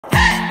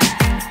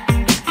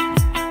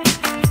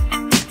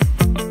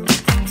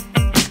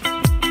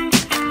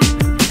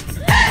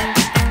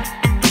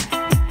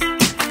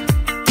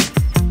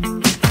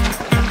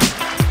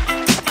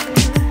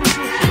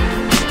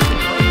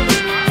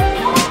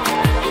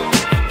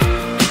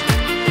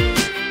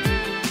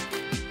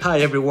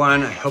Hi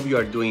everyone, I hope you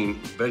are doing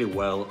very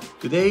well.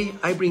 Today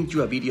I bring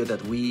you a video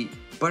that we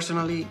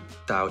personally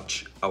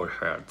touch our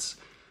hearts.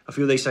 A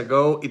few days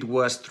ago, it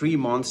was 3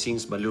 months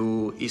since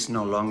Baloo is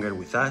no longer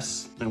with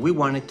us, and we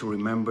wanted to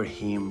remember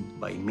him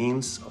by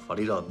means of a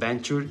little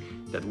adventure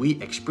that we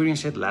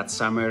experienced last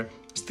summer,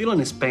 still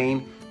in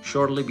Spain,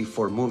 shortly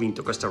before moving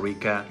to Costa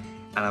Rica,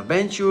 an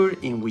adventure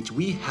in which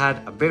we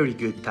had a very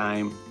good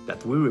time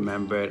that we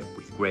remember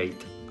with great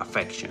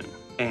affection.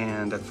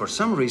 And that for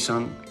some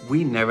reason,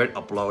 we never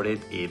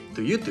uploaded it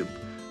to YouTube.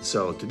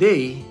 So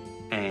today,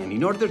 and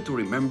in order to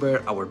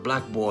remember our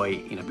black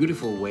boy in a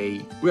beautiful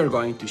way, we are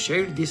going to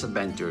share this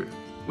adventure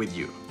with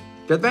you.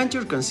 The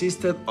adventure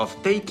consisted of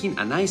taking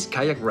a nice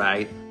kayak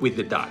ride with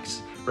the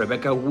dogs.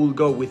 Rebecca will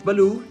go with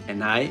Baloo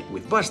and I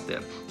with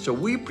Buster. So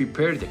we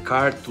prepared the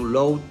car to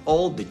load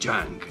all the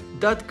junk.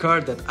 That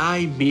car that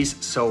I miss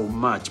so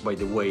much, by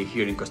the way,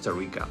 here in Costa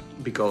Rica,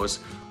 because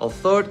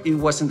although it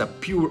wasn't a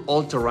pure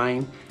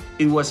all-terrain,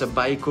 it was a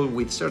vehicle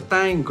with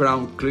certain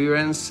ground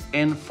clearance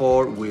and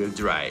four-wheel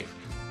drive.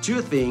 Two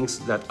things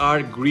that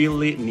are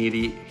really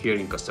needy here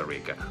in Costa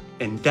Rica.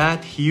 And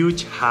that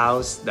huge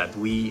house that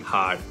we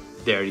had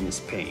there in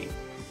Spain,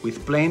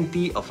 with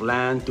plenty of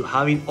land to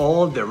having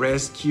all the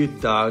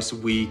rescued dogs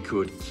we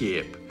could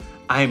keep.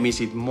 I miss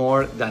it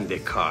more than the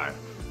car.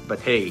 But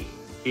hey,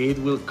 it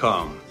will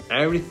come.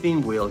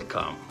 Everything will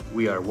come.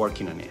 We are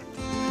working on it.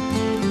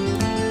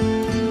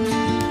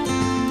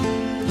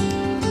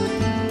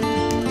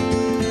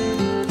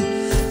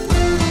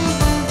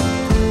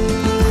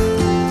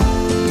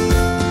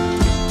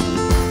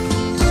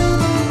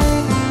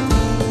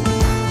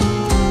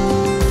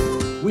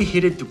 We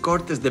headed to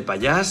Cortes de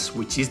Payas,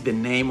 which is the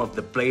name of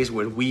the place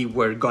where we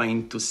were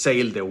going to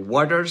sail the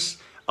waters,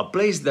 a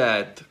place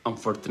that,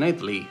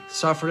 unfortunately,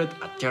 suffered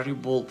a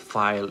terrible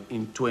fire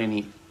in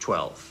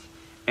 2012,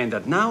 and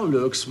that now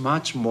looks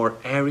much more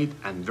arid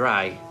and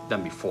dry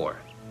than before.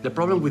 The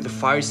problem with the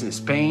fires in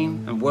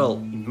Spain, and well,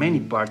 in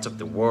many parts of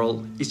the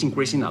world, is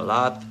increasing a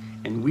lot,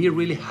 and we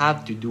really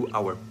have to do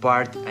our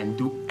part and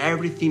do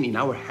everything in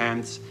our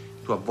hands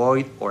to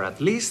avoid or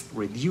at least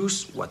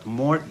reduce what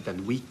more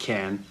than we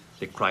can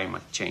the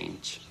climate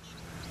change.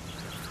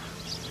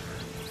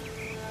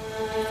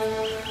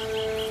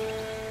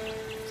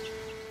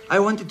 I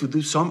wanted to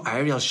do some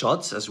aerial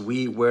shots as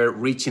we were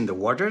reaching the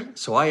water,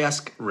 so I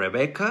asked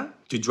Rebecca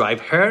to drive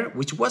her,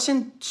 which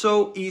wasn't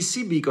so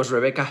easy because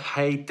Rebecca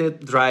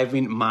hated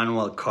driving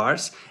manual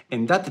cars,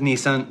 and that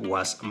Nissan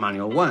was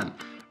manual one.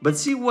 But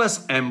she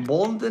was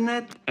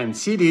emboldened and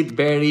she did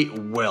very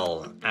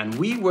well, and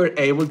we were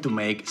able to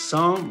make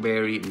some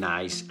very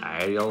nice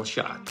aerial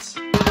shots.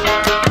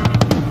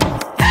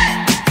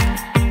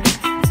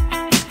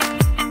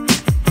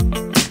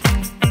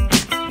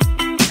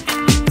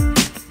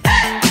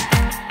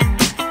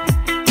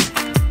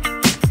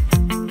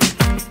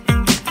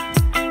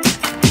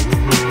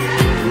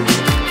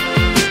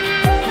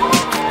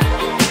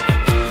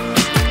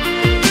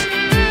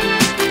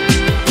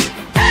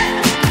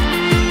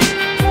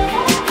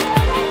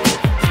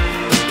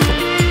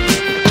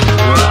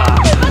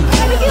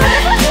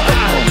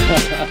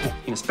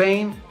 In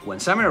Spain, when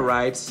summer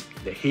arrives,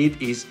 the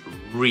heat is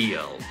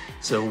real.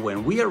 So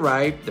when we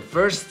arrived, the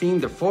first thing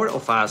the four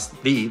of us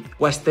did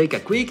was take a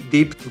quick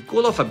dip to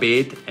cool off a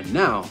bit, and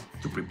now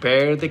to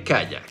prepare the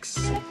kayaks.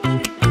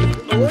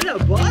 Hola,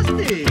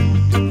 Basti!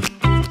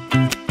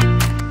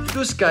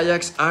 Those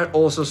kayaks are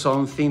also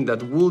something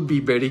that will be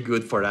very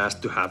good for us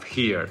to have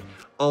here.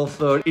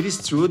 Although it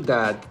is true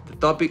that the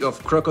topic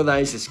of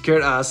crocodiles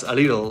scared us a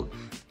little,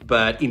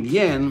 but in the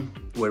end,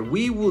 where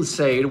we will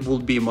sail will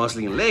be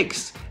mostly in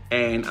lakes.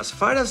 And as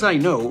far as I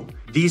know,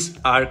 these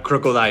are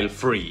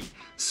crocodile-free,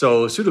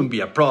 so shouldn't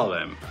be a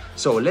problem.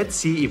 So let's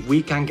see if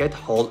we can get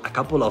hold a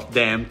couple of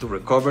them to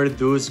recover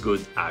those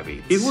good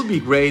habits. It would be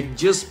great,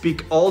 just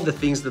pick all the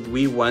things that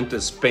we want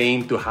to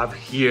Spain to have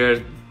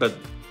here, but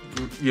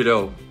you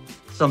know,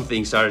 some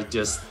things are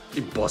just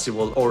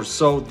impossible or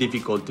so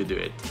difficult to do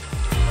it.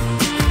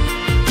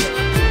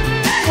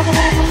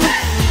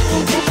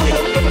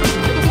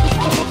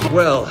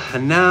 Well,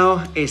 and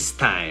now it's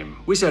time.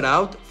 We set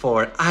out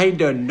for I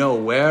don't know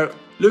where,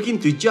 looking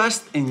to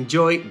just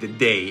enjoy the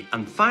day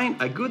and find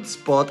a good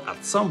spot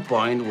at some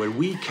point where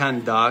we can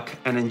dock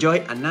and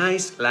enjoy a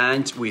nice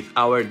lunch with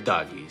our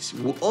doggies,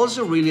 who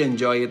also really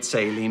enjoyed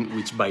sailing,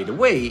 which by the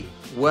way,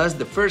 was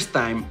the first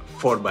time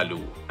for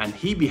Baloo, and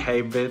he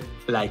behaved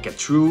like a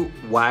true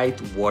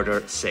white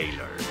water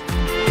sailor.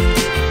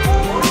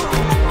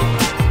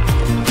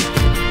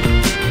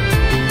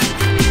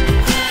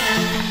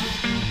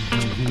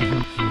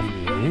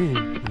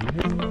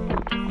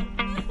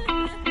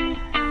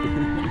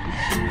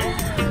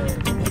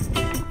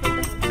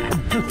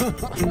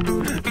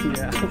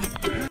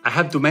 I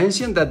have to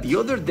mention that the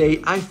other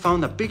day I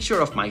found a picture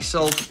of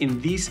myself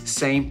in this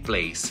same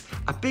place.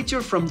 A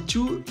picture from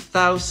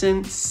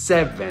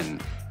 2007,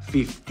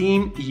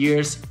 15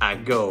 years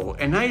ago,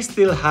 and I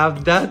still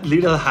have that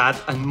little hat,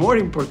 and more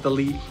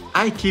importantly,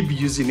 I keep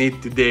using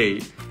it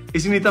today.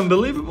 Isn't it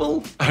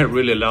unbelievable? I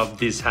really love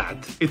this hat.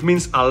 It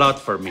means a lot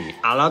for me,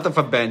 a lot of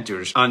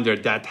adventures under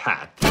that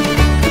hat.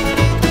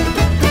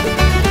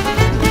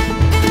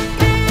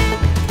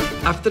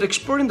 After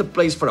exploring the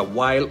place for a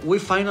while, we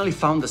finally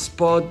found a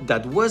spot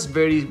that was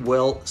very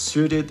well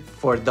suited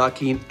for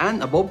docking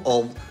and, above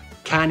all,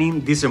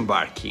 canning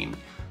disembarking.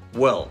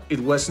 Well, it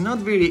was not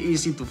very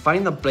easy to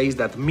find a place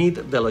that met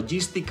the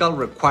logistical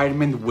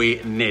requirement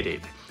we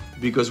needed,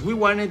 because we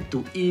wanted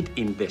to eat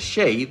in the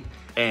shade,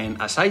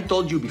 and as I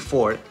told you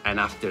before, and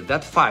after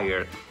that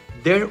fire,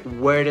 there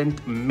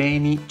weren't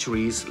many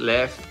trees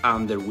left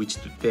under which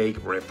to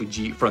take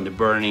refuge from the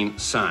burning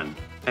sun.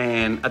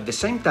 And at the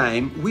same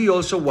time, we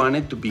also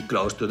wanted to be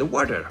close to the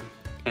water.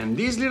 And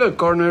this little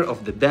corner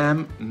of the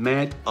dam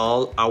met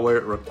all our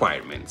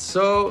requirements.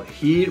 So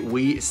here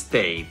we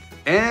stayed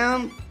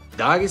and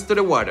dug into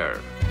the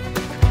water.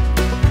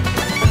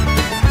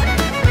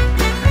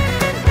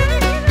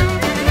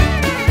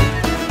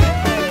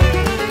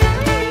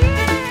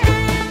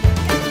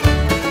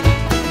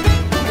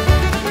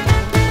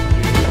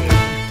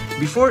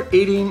 Before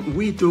eating,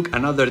 we took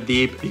another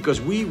dip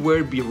because we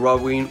were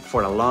rowing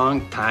for a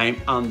long time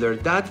under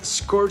that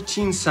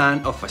scorching sun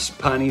of a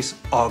Spanish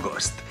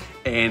August,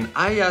 and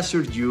I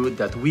assure you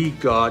that we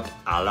got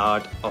a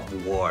lot of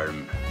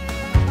warm.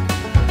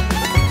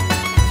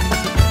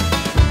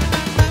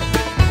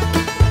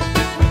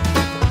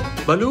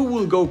 Baloo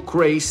will go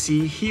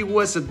crazy. He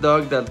was a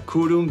dog that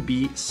couldn't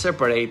be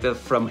separated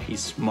from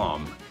his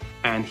mom,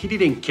 and he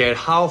didn't care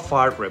how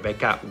far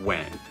Rebecca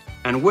went,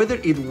 and whether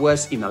it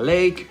was in a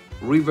lake,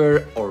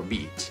 river or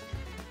beach.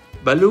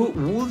 Baloo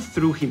would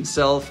throw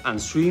himself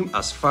and swim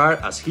as far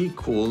as he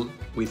could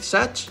with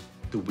such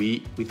to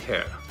be with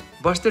her.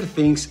 Buster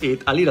thinks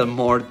it a little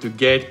more to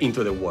get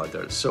into the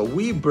water, so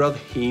we brought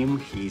him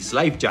his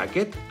life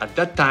jacket, at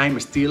that time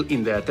still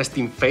in the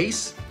testing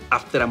phase,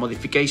 after a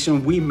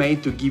modification we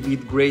made to give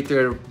it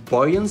greater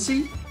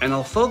buoyancy. And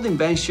although the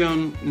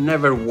invention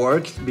never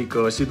worked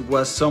because it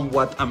was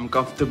somewhat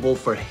uncomfortable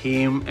for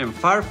him and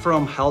far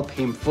from help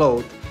him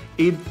float,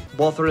 it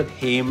bothered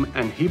him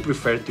and he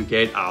preferred to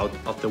get out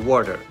of the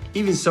water.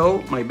 Even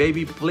so, my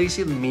baby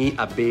pleased me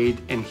a bit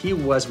and he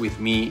was with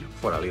me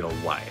for a little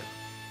while.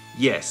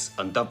 Yes,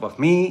 on top of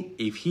me,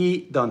 if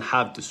he don't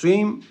have to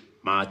swim,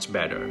 much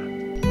better.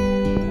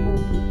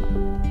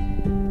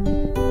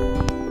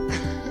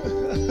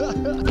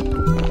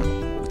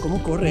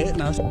 ¿Cómo corre?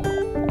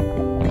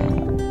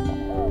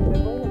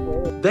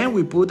 Then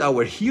we put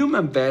our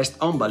human vest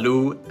on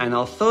Baloo, and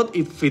although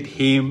it fit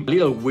him a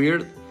little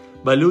weird,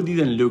 Baloo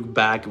didn't look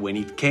back when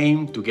it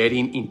came to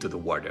getting into the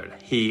water.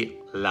 He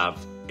loved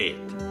it.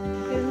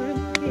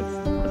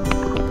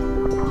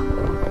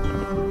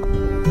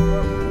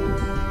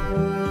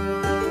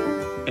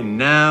 And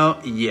now,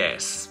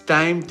 yes,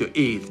 time to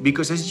eat,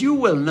 because as you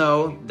well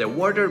know, the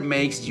water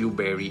makes you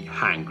very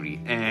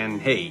hungry, and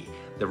hey,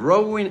 the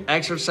rowing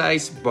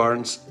exercise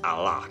burns a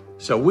lot.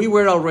 So we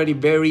were already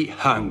very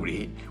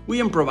hungry. We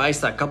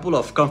improvised a couple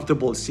of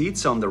comfortable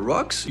seats on the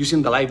rocks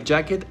using the life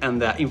jacket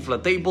and the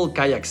inflatable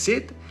kayak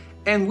seat,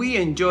 and we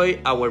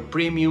enjoy our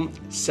premium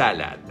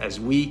salad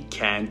as we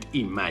can't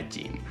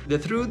imagine. The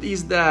truth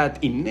is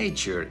that in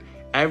nature,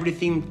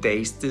 everything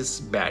tastes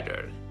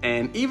better.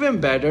 And even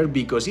better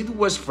because it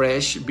was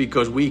fresh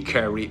because we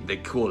carried the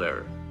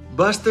cooler.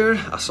 Buster,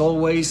 as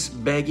always,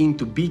 begging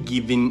to be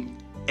given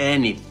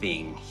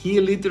anything. He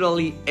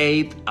literally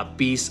ate a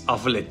piece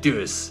of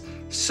lettuce.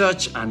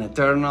 Such an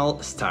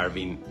eternal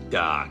starving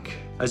dog.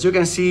 As you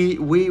can see,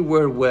 we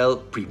were well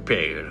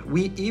prepared.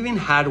 We even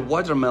had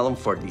watermelon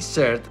for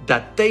dessert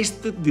that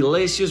tasted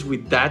delicious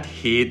with that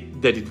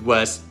heat that it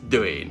was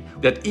doing.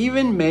 That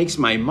even makes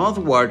my mouth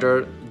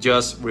water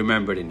just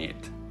remembering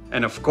it.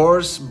 And of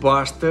course,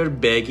 Buster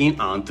begging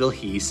until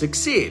he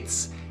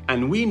succeeds.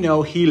 And we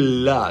know he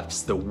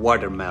loves the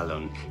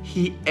watermelon.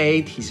 He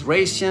ate his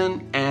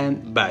ration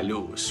and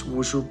Baloo's,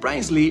 who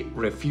surprisingly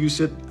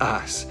refused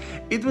us.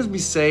 It must be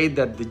said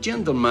that the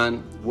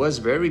gentleman was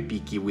very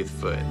picky with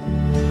food.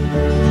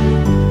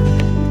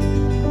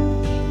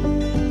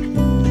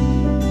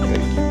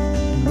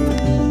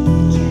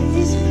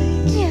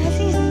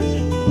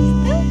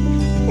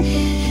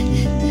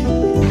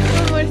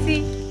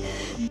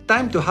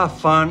 Time to have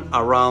fun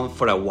around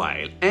for a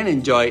while and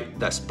enjoy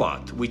the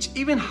spot, which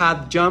even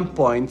had jump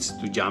points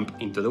to jump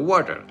into the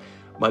water.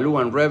 Baloo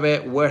and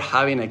Rebe were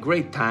having a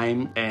great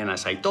time, and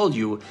as I told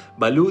you,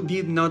 Baloo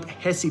did not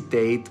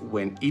hesitate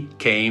when it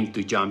came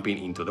to jumping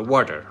into the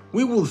water.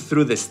 We would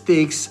throw the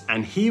sticks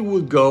and he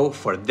would go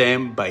for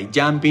them by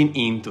jumping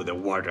into the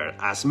water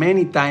as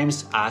many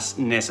times as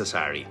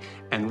necessary.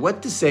 And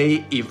what to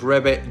say if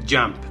Rebe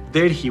jumped?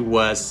 There he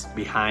was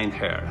behind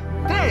her.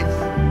 Hey!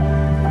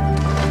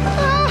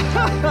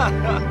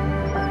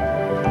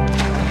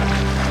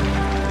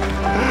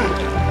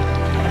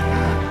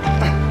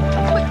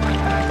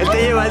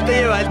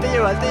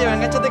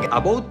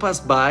 A boat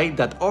passed by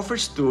that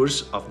offers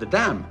tours of the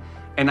dam,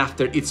 and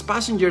after its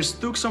passengers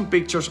took some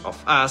pictures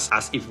of us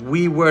as if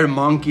we were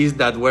monkeys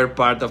that were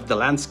part of the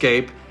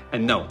landscape,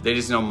 And no, there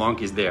is no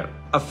monkeys there.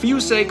 A few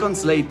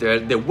seconds later,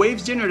 the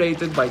waves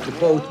generated by the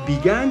boat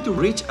began to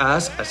reach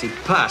us as it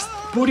passed,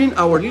 putting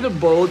our little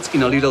boats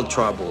in a little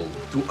trouble.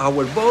 To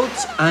our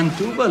boats and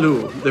to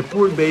Baloo, the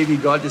poor baby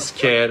got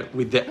scared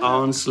with the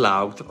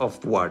onslaught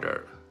of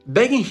water.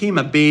 Begging him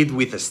a bit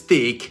with a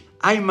stick,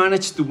 I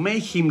managed to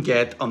make him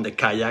get on the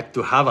kayak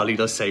to have a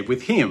little safe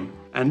with him.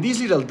 And this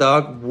little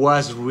dog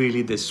was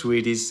really the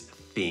sweetest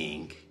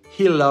thing.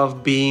 He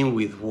loved being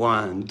with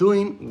one,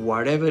 doing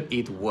whatever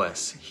it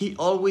was. He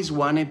always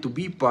wanted to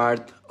be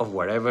part of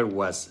whatever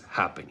was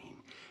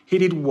happening. He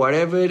did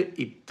whatever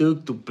it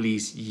took to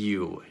please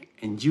you.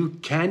 And you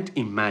can't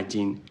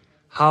imagine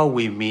how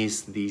we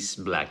miss this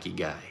Blackie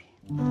guy.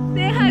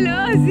 Say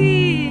hello,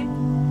 Ozzy!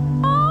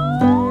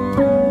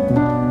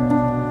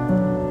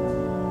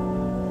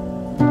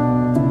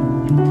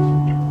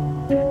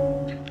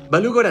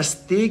 Baloo got a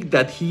stick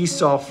that he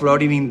saw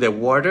floating in the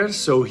water,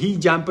 so he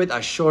jumped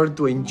ashore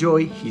to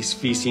enjoy his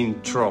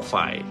fishing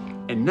trophy.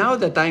 And now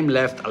that I'm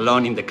left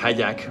alone in the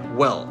kayak,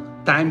 well,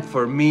 time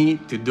for me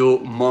to do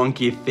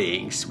monkey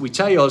things,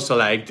 which I also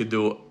like to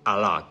do a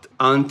lot,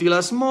 until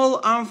a small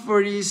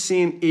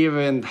unforeseen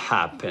event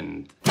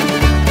happened.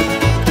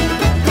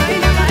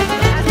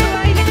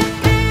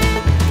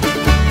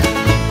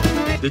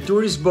 The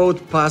tourist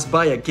boat passed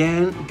by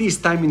again, this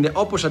time in the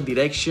opposite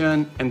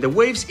direction, and the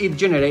waves it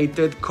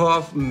generated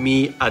caught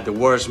me at the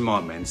worst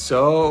moment,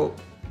 so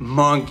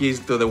monkeys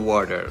to the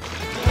water.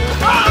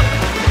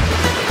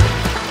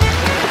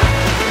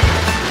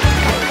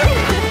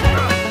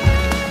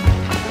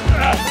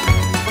 Ha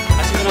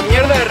sido una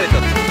mierda de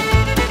reto.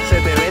 Se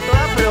te ve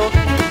toda pro.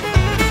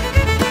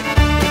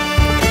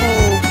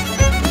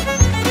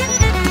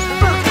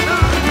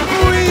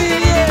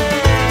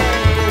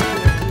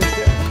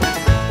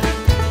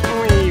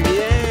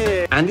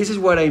 And this is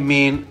what I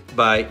mean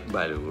by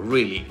Baloo.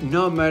 Really,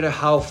 no matter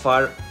how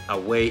far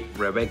away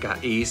Rebecca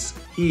is,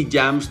 he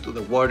jumps to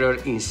the water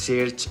in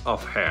search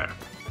of her.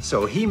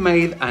 So he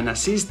made an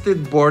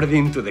assisted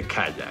boarding to the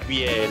kayak.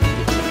 Bien,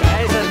 chica,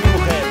 esa es mi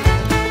mujer.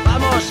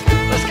 ¡Vamos!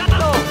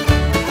 ¡Rescátalo!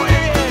 ¡Muy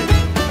bien!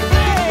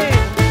 ¡Hey!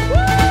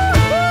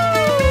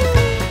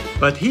 ¡Woo-hoo!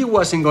 But he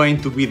wasn't going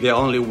to be the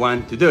only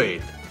one to do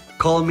it.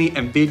 Call me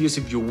envious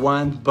if you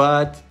want,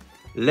 but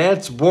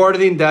let's board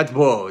in that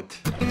boat.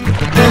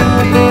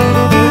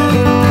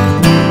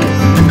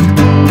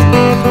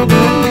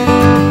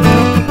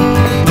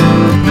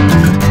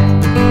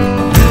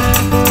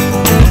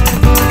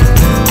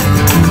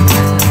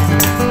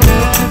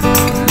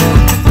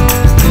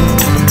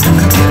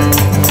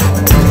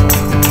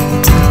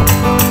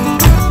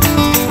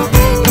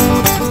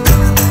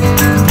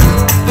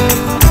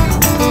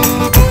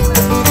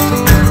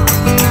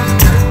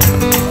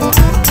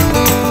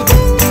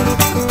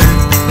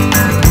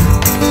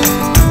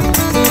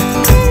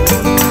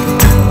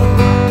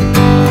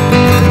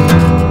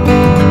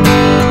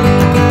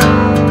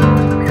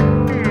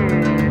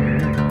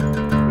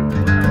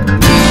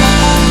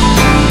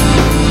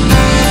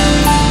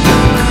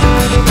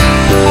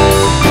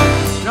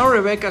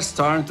 Rebecca's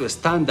turn to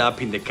stand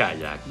up in the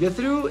kayak. The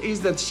truth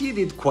is that she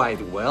did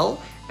quite well,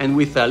 and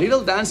with a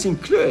little dance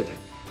included.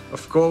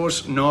 Of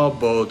course, no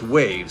boat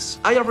waves.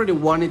 I already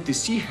wanted to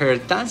see her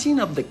dancing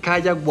up the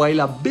kayak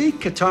while a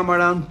big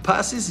catamaran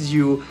passes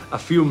you a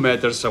few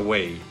meters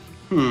away.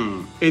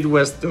 It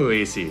was too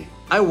easy.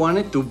 I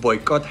wanted to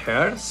boycott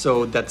her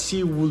so that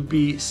she would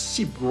be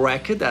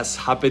shipwrecked as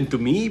happened to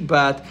me,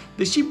 but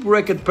the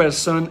shipwrecked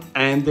person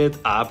ended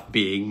up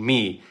being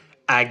me.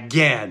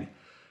 Again.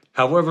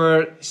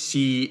 However,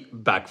 she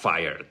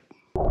backfired.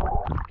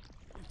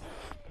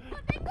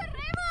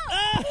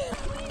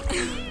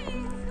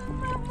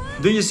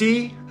 Do you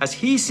see? As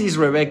he sees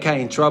Rebecca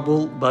in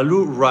trouble,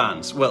 Baloo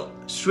runs, well,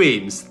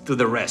 swims to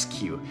the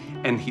rescue,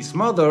 and his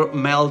mother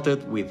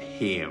melted with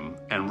him.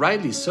 And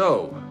rightly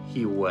so,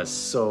 he was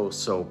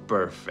so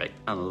perfect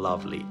and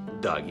lovely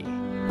doggy.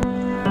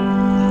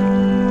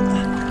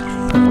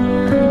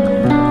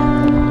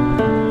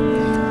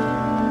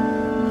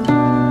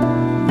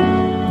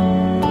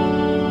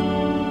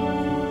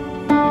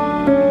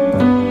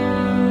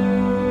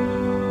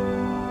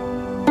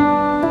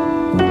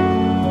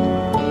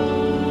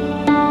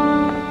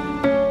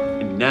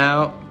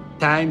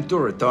 Time to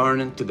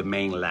return to the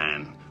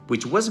mainland,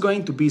 which was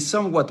going to be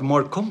somewhat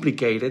more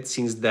complicated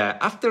since the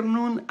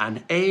afternoon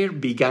and air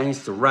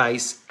begins to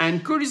rise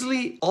and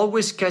curiously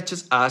always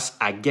catches us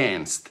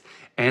against.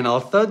 And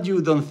although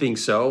you don't think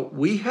so,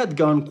 we had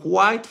gone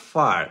quite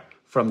far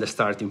from the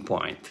starting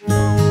point.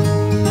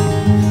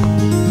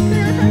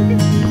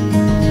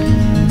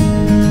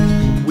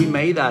 We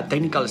made a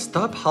technical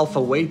stop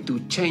halfway to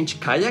change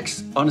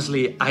kayaks.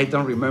 Honestly, I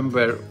don't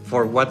remember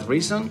for what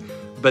reason.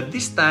 But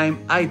this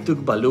time I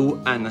took Baloo,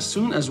 and as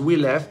soon as we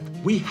left,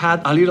 we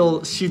had a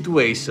little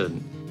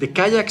situation. The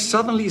kayak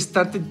suddenly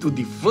started to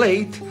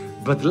deflate,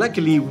 but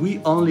luckily we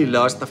only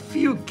lost a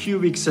few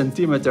cubic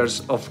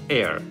centimeters of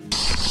air.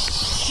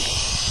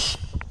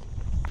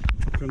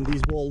 From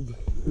this world.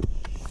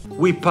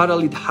 We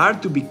paddled it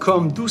hard to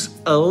become those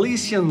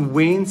Elysian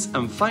winds,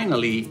 and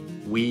finally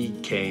we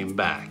came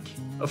back.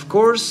 Of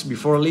course,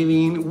 before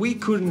leaving, we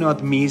could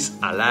not miss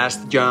a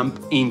last jump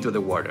into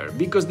the water,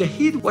 because the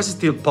heat was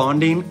still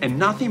pounding and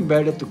nothing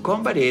better to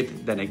combat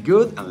it than a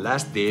good and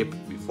last dip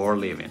before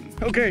leaving.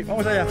 Ok,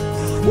 vamos allá.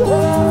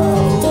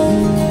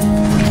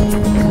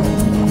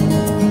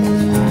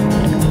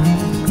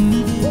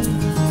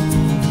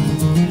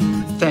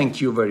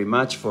 Thank you very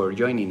much for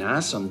joining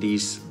us on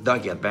this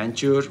doggy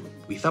adventure.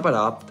 We thought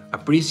about a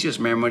precious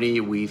memory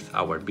with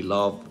our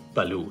beloved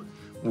Baloo,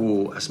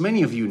 who, as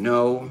many of you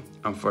know,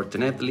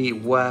 unfortunately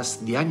was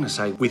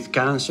diagnosed with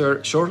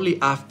cancer shortly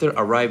after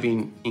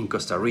arriving in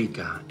Costa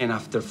Rica, and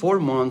after 4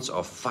 months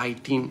of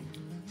fighting,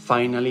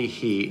 finally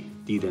he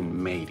didn't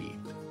make it.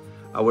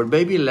 Our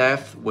baby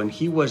left when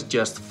he was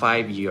just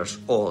 5 years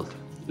old,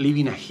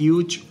 leaving a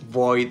huge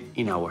void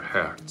in our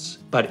hearts.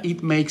 But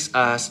it makes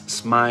us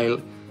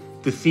smile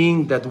to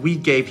think that we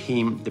gave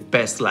him the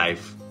best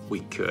life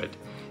we could,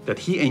 that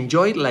he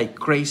enjoyed like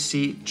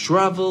crazy,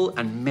 traveled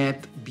and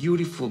met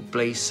beautiful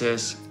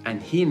places, and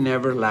he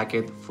never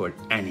lacked for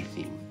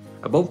anything,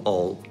 above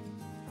all,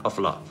 of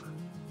love.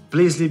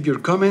 Please leave your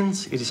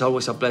comments, it is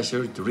always a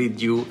pleasure to read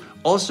you.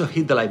 Also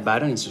hit the like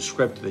button and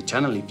subscribe to the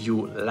channel if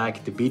you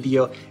liked the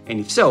video, and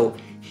if so,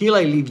 here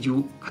I leave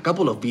you a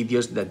couple of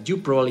videos that you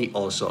probably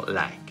also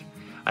like.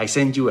 I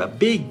send you a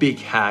big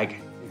hug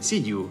and see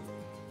you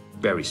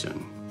very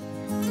soon.